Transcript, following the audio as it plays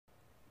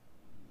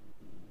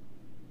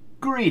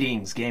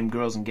Greetings, game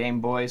girls and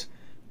game boys.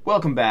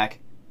 Welcome back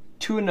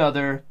to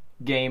another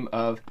game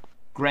of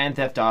Grand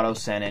Theft Auto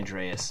San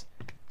Andreas.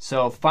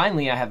 So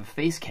finally I have a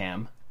face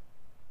cam,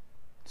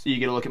 so you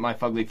get to look at my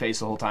fugly face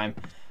the whole time.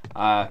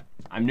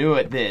 I'm new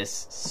at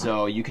this,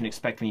 so you can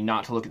expect me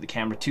not to look at the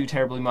camera too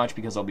terribly much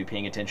because I'll be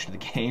paying attention to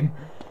the game.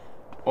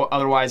 Or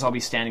otherwise I'll be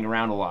standing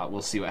around a lot.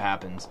 We'll see what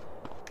happens.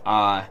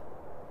 I'm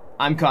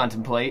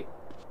Contemplate,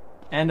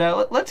 and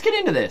let's get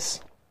into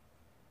this.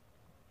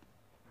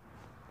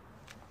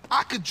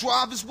 I could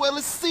drive as well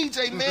as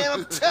CJ, man,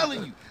 I'm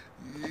telling you.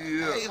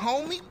 Yeah. Hey,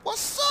 homie,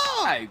 what's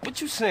up? Hey,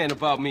 what you saying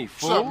about me,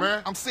 fool? What's up,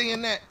 man? I'm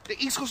saying that the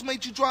East Coast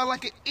made you drive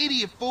like an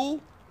idiot, fool.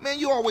 Man,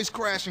 you always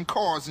crashing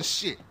cars and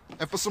shit.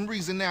 And for some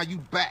reason now you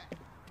back.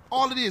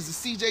 All it is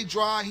CJ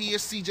drive here,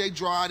 CJ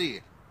drive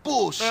there.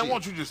 Bullshit. Man, why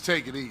don't you just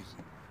take it easy?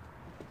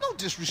 No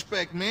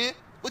disrespect, man,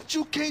 but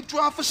you can't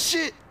drive for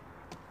shit.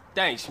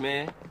 Thanks,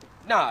 man.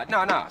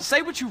 Nah.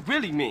 Say what you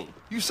really mean.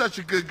 You such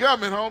a good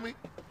gunman, homie.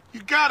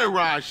 You gotta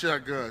ride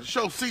shotgun.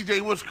 Show CJ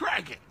what's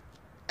cracking.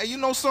 Hey, you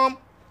know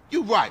something?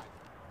 You right.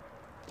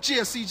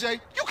 Yeah, CJ,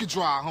 you can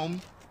drive,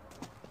 homie.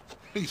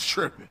 He's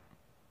tripping.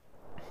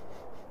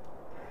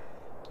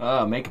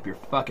 Make up your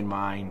fucking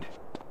mind,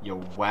 you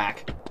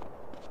whack.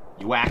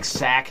 You whack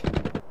sack.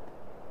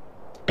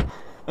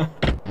 Alright,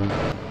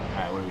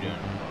 what are we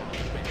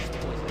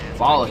doing?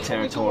 Ball of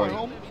territory.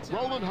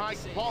 Rolling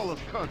Heights, ball of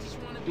country.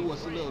 Do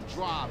us a little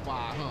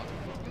drive-by, huh?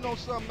 You know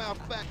something, matter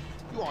of fact,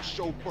 you are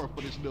chauffeur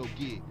for this little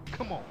gig.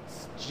 Come on.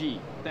 G,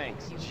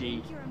 thanks,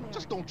 G.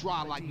 Just don't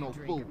drive like no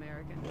fool.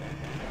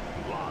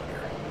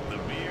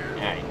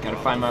 Alright, gotta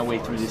find my way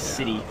through this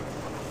city.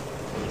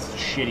 This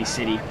shitty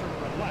city.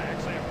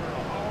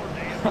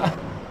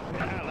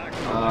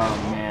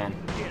 Oh, man.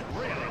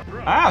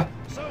 Ah!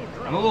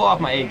 I'm a little off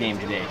my A game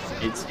today.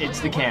 It's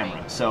the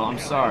camera, so I'm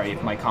sorry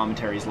if my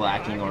commentary is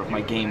lacking or if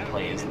my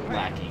gameplay is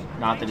lacking.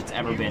 Not that it's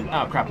ever been...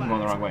 Oh, crap, I'm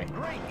going the wrong way.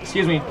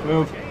 Excuse me,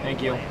 move.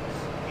 Thank you.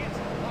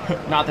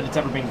 Not that it's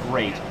ever been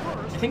great.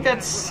 I think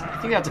that's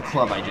a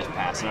club I just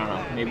passed. I don't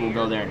know. Maybe we'll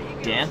go there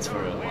and dance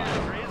for a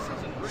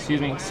while.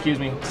 Excuse me.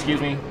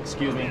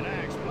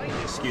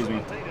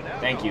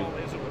 Thank you.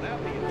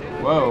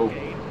 Whoa.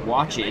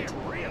 Watch it.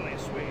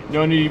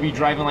 No need to be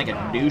driving like a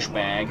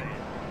douchebag.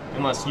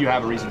 Unless you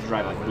have a reason to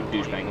drive like a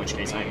douchebag, in which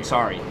case I'm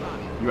sorry.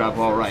 You have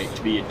all right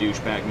to be a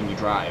douchebag when you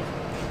drive.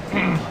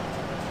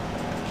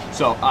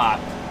 So, I'm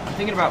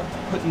thinking about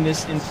putting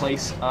this in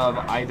place of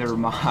either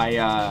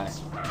my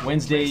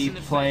Wednesday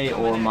play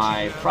or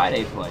my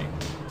Friday play.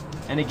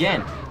 And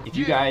again, if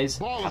you guys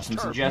have some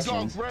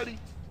suggestions... Ready?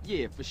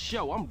 Yeah, for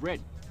sure, I'm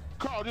ready.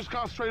 Carl, just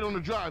concentrate on the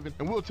driving,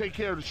 and we'll take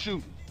care of the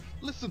shooting.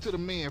 Listen to the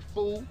man,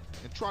 fool,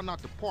 and try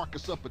not to park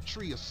us up a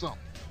tree or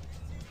something.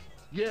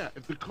 Yeah,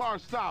 if the car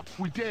stops,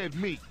 we dead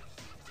meat.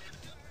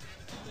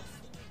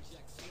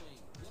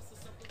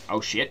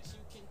 Oh, shit.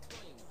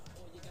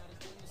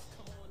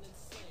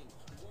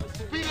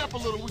 Speed up a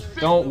little.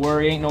 Don't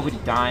worry, ain't nobody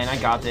dying. I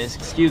got this.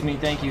 Excuse me,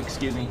 thank you,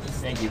 excuse me,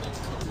 thank you.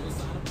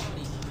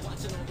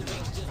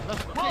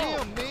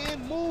 Damn, man,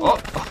 move. Oh.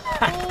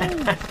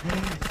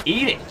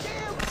 Eat it.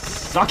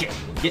 Suck it.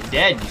 Get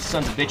dead, you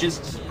sons of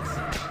bitches.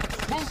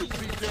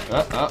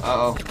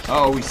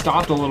 Oh, we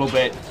stopped a little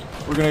bit.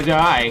 We're gonna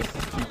die,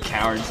 you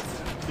cowards.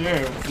 Yeah,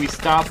 if we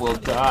stop, we'll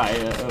die.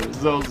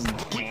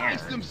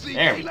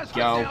 There we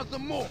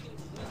go.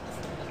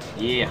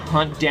 Yeah,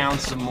 hunt down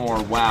some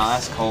more. Wow,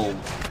 that's cold.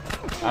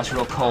 That's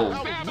real cold.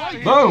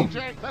 Boom!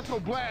 Let's go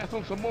blast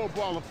on some more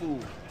baller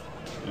food.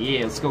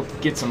 Yeah, let's go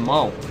get some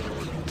mo.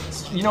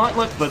 You know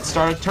what? Let's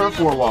start a turf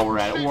war while we're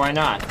at it. Why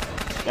not?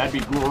 That'd be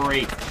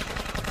great.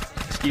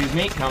 Excuse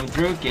me, come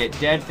through, get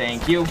dead,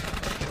 thank you.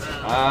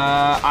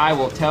 I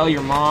will tell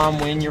your mom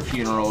when your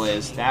funeral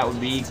is. That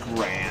would be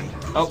grand.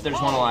 Oh, there's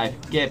one alive.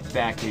 Get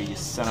back here, you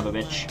son of a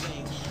bitch.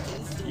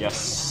 You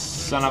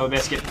son of a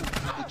biscuit.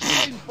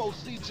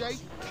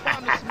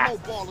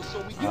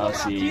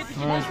 Let's see.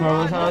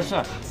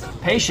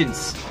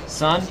 Patience,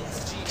 son.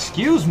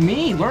 Excuse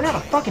me, learn how to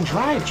fucking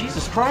drive,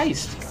 Jesus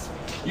Christ.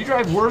 You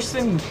drive worse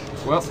than,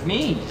 well,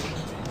 me.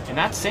 And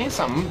that's saying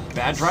something.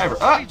 Bad driver.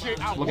 Ah!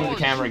 Looking at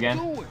the camera again.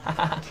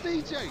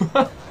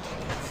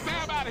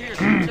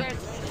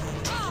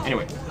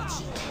 Anyway.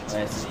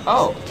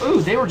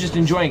 Ooh, they were just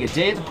enjoying a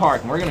day at the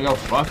park, and we're gonna go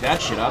fuck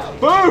that shit up.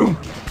 Boom!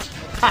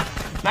 Ha!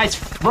 Nice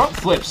front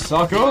flip,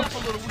 sucker!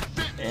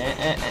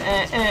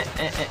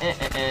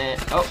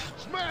 Oh.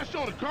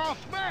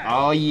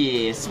 Oh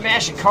yeah,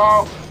 smash it,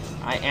 Carl!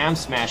 I am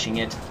smashing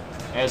it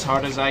as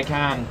hard as I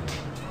can.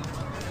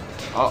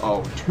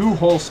 Uh-oh, 2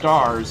 whole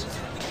stars.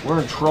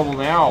 We're in trouble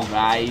now,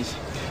 guys.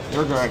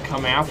 They're gonna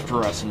come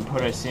after us and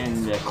put us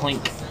in the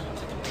clink.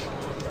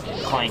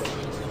 Clank.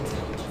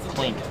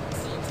 Clink. I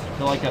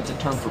feel like that's a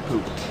term for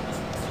poop.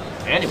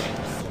 Anyway.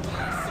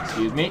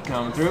 Excuse me,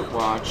 coming through.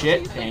 Watch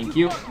it. Thank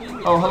you.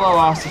 Oh, hello,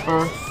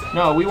 Ossifer.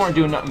 No, we weren't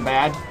doing nothing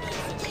bad.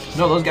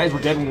 No, those guys were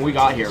dead when we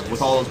got here,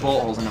 with all those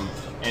bullet holes in them.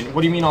 And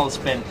what do you mean all the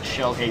spent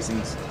shell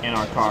casings in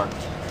our car?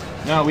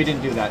 No, we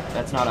didn't do that.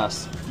 That's not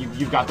us.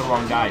 You've got the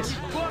wrong guys.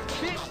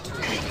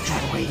 Okay,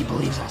 drive away. He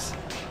believes us.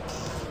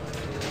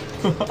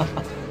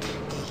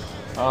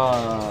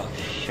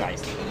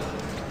 Shiesty.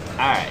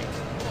 Alright.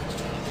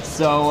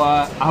 So,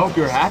 I hope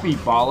you're happy,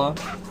 Bala,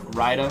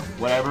 Ryda,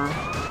 whatever.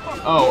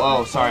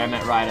 Oh, sorry, I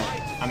meant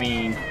Ryda. I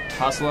mean,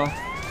 Hustler,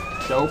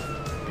 Dope,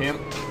 Pimp,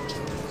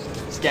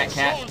 Scat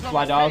Cat,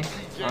 Fly Dog.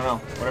 I don't know,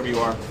 whatever you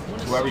are.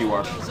 Whoever you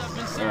are.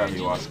 Wherever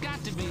you are.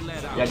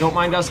 Yeah, don't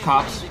mind us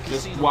cops.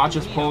 Just watch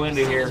us pull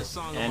into here.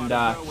 And,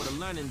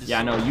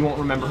 yeah, no, you won't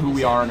remember who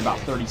we are in about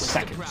 30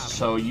 seconds.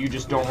 So you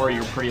just don't worry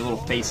your pretty little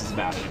faces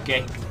about it,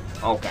 okay?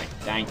 Okay,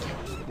 thank you.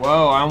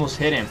 Whoa, I almost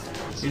hit him.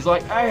 He's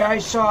like, hey, I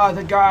saw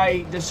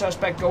the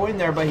suspect go in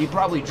there, but he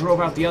probably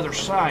drove out the other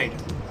side.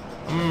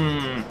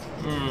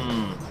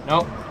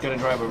 Nope, gonna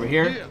drive over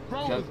here. Yeah,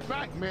 Grove is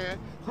back, man.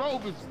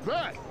 Grove is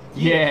back.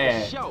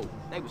 Yeah. Show.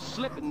 They was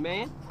slipping,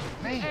 man.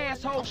 Man,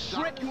 Asshole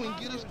trick you and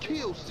get us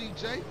killed,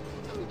 CJ.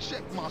 Let me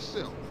check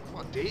myself.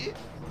 Am I dead?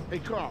 Hey,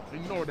 Carl,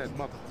 ignore that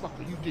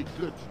motherfucker. You did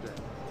good today.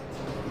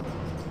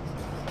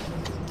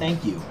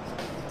 Thank you.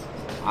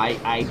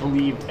 I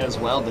believe as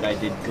well that I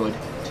did good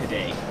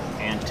today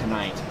and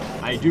tonight.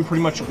 I do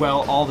pretty much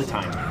well all the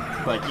time,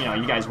 but, you know,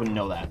 you guys wouldn't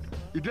know that.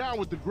 You're down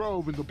with the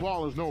Grove and the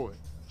Ballers know it.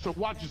 So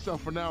watch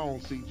yourself from now on,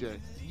 CJ.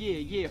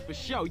 Yeah, for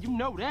sure. You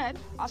know that.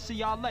 I'll see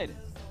y'all later.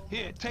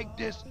 Here, take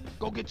this.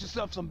 Go get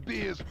yourself some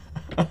beers.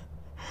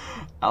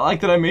 I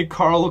like that I made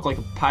Carl look like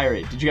a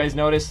pirate. Did you guys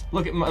notice?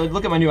 Look at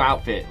my new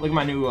outfit. Look at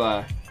my new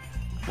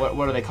what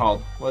are they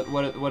called? What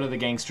do the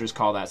gangsters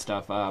call that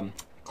stuff?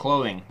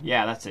 Clothing.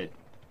 Yeah, that's it.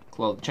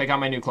 Check out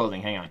my new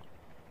clothing. Hang on.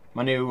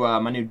 My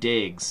new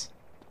digs.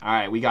 All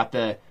right, we got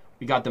the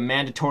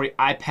mandatory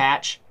eye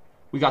patch.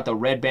 We got the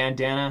red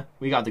bandana.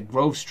 We got the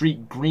Grove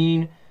Street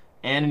green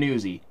and an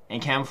Uzi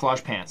and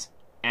camouflage pants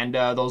and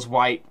those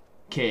white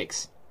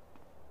kicks.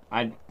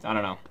 I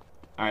don't know.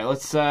 All right,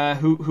 let's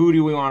who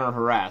do we want to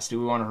harass? Do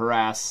we want to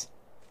harass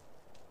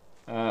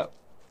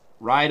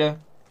Ryda?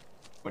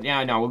 But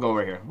yeah, no, we'll go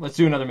over here. Let's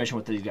do another mission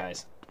with these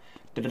guys.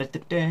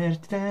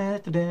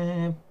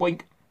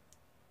 Boink.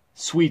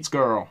 Sweets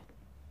girl.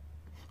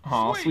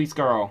 Aw, sweets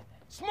girl.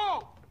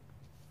 Smoke!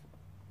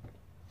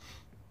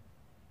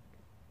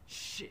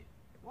 Shit,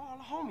 where all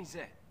the homies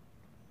at?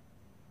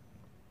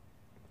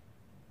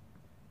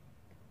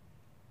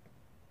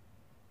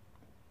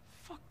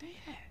 Fuck they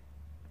at?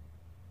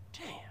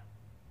 Damn.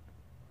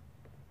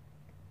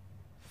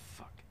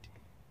 Fuck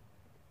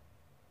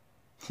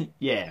it.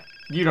 Yeah,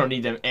 you don't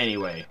need them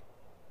anyway.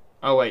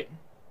 Oh, wait.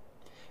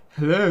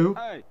 Hello?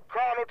 Hey.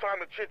 Carl, no time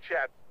to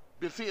chit-chat.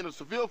 Been seeing a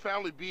Seville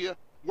family beer,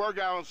 work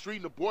out on the street,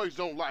 and the boys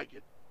don't like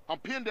it. I'm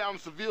pinned down in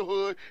Seville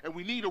hood, and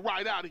we need a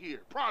ride out of here.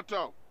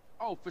 Pronto.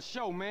 Oh, for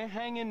sure, man.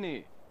 Hang in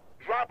there.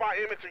 Drive by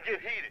Emmett and get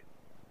heated.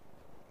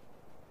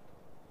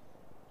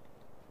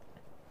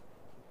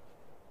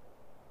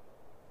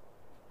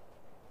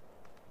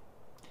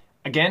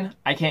 Again,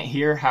 I can't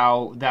hear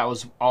how that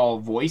was all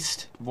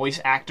voice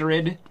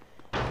actored,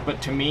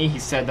 but to me, he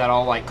said that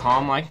all like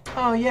calm, like,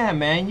 oh yeah,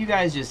 man, you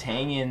guys just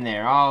hang in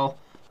there. I'll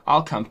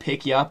come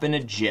pick you up in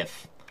a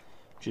jiff.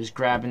 Just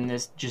jump in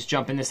this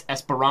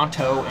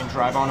Esperanto and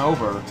drive on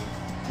over.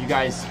 You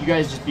guys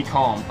just be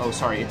calm. Oh,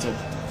 sorry, it's a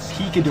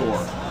Picador.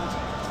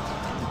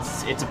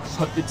 It's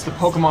the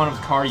Pokemon of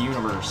the car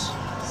universe.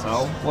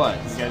 So what?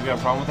 You guys got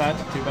a problem with that?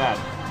 Too bad.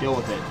 Deal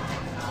with it.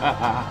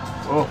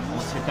 Oh,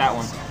 let's hit that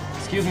one.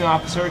 Excuse me,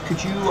 officer.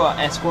 Could you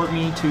escort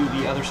me to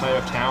the other side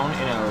of town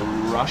in a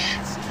rush?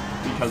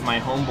 Because my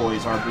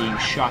homeboys are being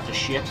shot to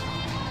shit,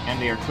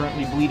 and they are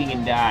currently bleeding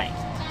and dying.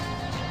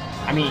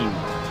 I mean,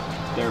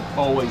 they're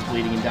always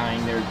bleeding and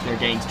dying. They're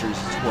gangsters.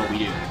 It's what we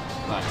do.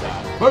 But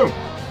boom.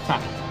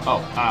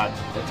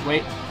 Let's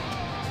wait.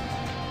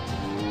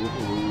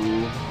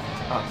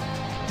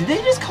 Did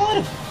they just call it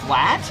a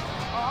flat?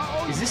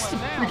 Is this the...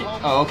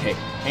 Oh, okay.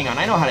 Hang on.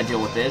 I know how to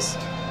deal with this.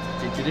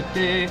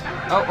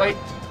 Oh, wait.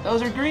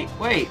 Those are green.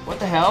 Wait, what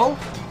the hell?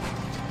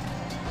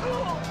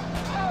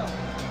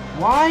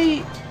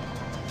 Why?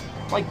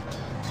 Like,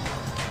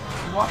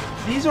 what?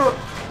 These are...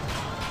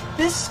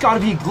 This has got to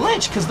be a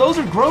glitch, because those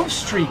are Grove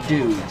Street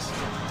dudes.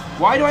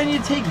 Why do I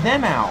need to take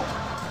them out?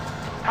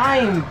 I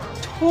am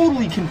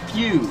totally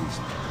confused.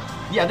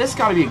 Yeah, this has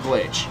got to be a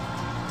glitch.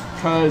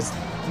 Because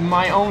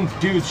my own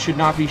dudes should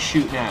not be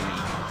shooting at me.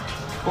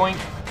 Boink.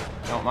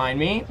 Don't mind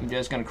me. I'm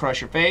just going to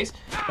crush your face.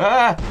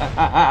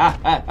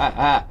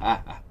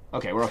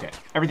 Okay, we're okay.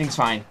 Everything's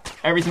fine.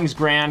 Everything's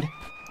grand.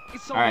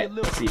 Alright,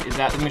 let's see. Is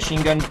that the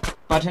machine gun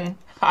button?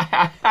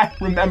 I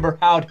remember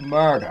how to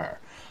murder.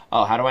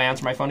 Oh, how do I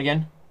answer my phone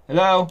again?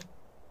 Hello?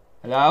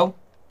 Hello?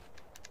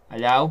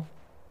 Hello?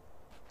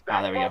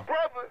 Ah, there we go.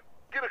 Brother,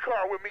 get a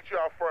car. We'll meet you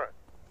out front.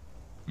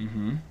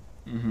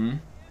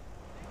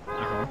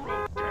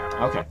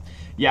 Okay.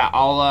 Yeah,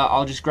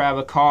 I'll just grab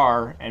a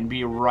car and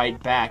be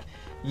right back.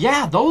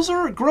 Yeah, those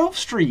are Grove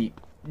Street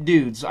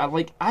dudes.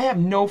 I have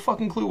no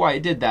fucking clue why I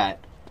did that.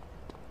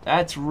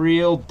 That's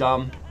real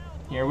dumb.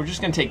 Here, we're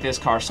just gonna take this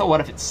car. So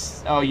what if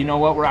it's... Oh, you know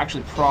what? We're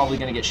actually probably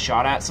gonna get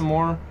shot at some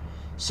more.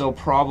 So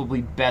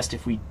probably best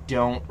if we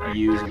don't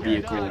use a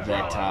vehicle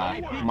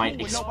that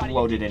might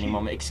explode at any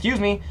moment. Excuse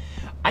me.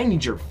 I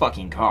need your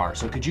fucking car,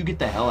 so could you get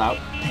the hell out?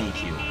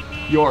 Thank you.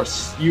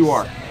 You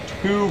are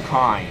too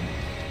kind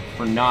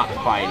for not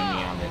fighting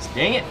me on this.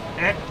 Dang it.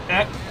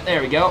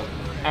 There we go.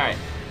 Alright.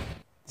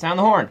 Sound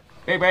the horn.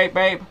 Babe, babe,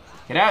 babe.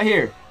 Get out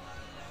here.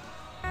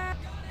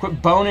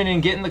 Quit boning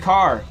and get in the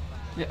car.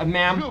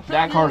 Ma'am,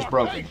 that car's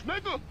broken.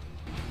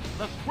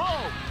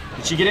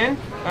 Did she get in?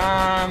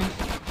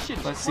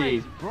 Let's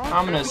see.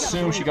 I'm gonna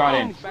assume she got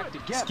in.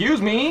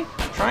 Excuse me?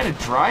 Trying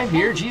to drive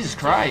here? Jesus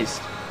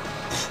Christ.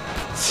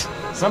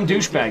 Some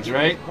douchebags,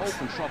 right?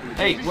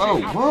 Hey,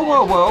 whoa, whoa,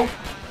 whoa, whoa.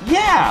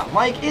 Yeah,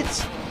 like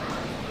it's...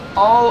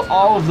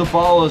 All of the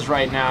ballas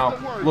right now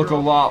look a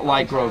lot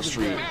like Grove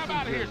Street.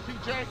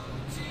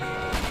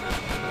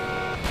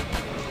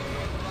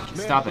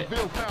 Stop it.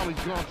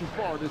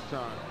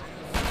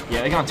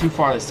 Yeah, they gone too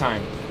far this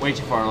time. Way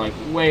too far, like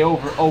way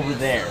over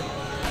there.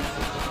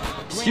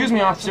 Excuse me,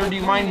 officer, do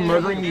you mind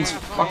murdering these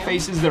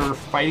fuckfaces that are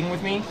fighting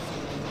with me?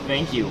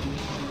 Thank you.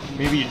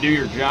 Maybe you do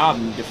your job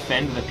and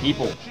defend the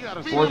people.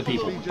 For the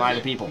people. By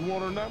the people.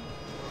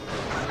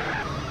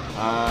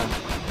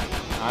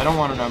 I don't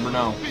want a number,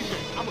 no.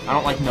 I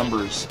don't like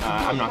numbers.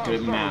 I'm not good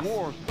at math.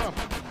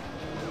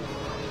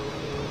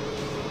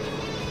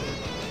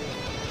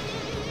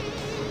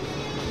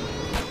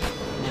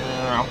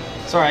 No.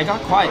 Sorry, I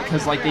got quiet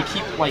because like they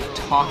keep like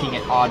talking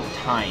at odd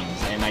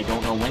times, and I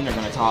don't know when they're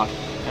gonna talk,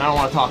 and I don't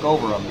want to talk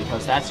over them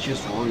because that's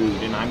just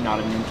rude, and I'm not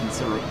an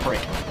inconsiderate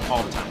prick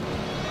all the time.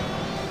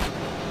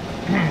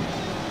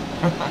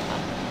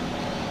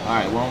 All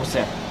right, we're almost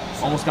there.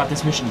 Almost got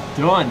this mission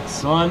done,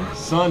 son.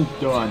 Son,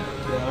 done.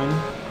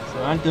 Done.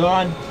 Son,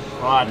 done.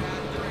 Fun.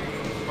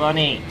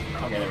 Funny.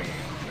 Okay, there we go.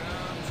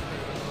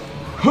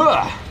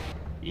 Huh.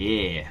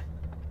 Yeah.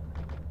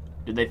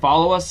 Did they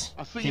follow us?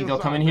 Think they'll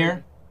come in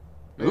here?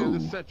 Ooh.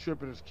 This set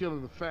tripping is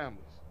killing the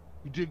families.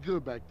 You did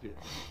good back there.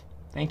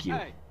 Thank you.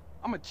 Hey,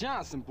 I'm a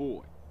Johnson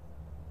boy.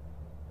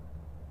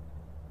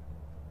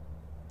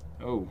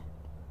 Oh.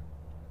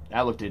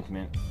 That looked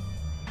intimate.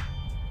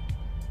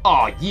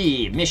 Oh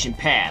yeah, mission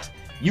passed.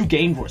 You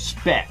gained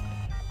respect.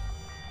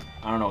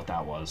 I don't know what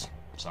that was.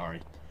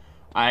 Sorry.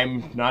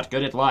 I'm not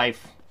good at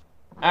life.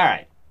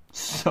 Alright.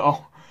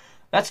 So,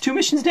 that's 2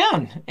 missions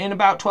down in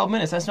about 12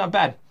 minutes. That's not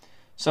bad.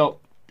 So,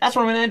 that's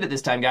where I'm going to end it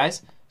this time,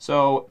 guys.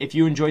 So, if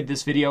you enjoyed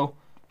this video,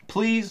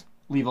 please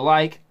leave a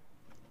like.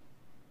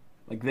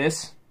 Like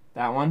this.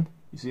 That one.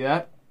 You see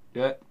that?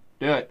 Do it.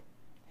 Do it.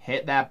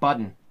 Hit that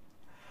button.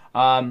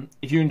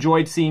 If you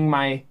enjoyed seeing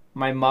my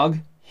mug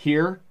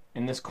here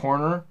in this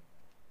corner,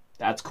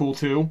 that's cool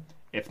too.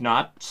 If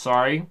not,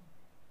 sorry.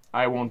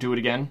 I won't do it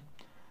again.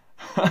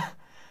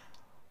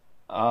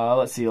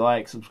 Let's see.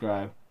 Like,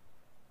 subscribe.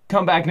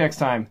 Come back next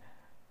time.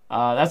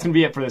 That's going to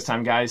be it for this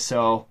time, guys.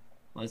 So,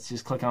 let's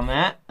just click on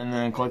that, and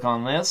then click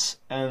on this,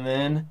 and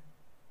then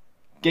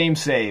game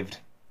saved.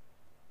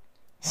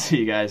 See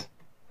you guys.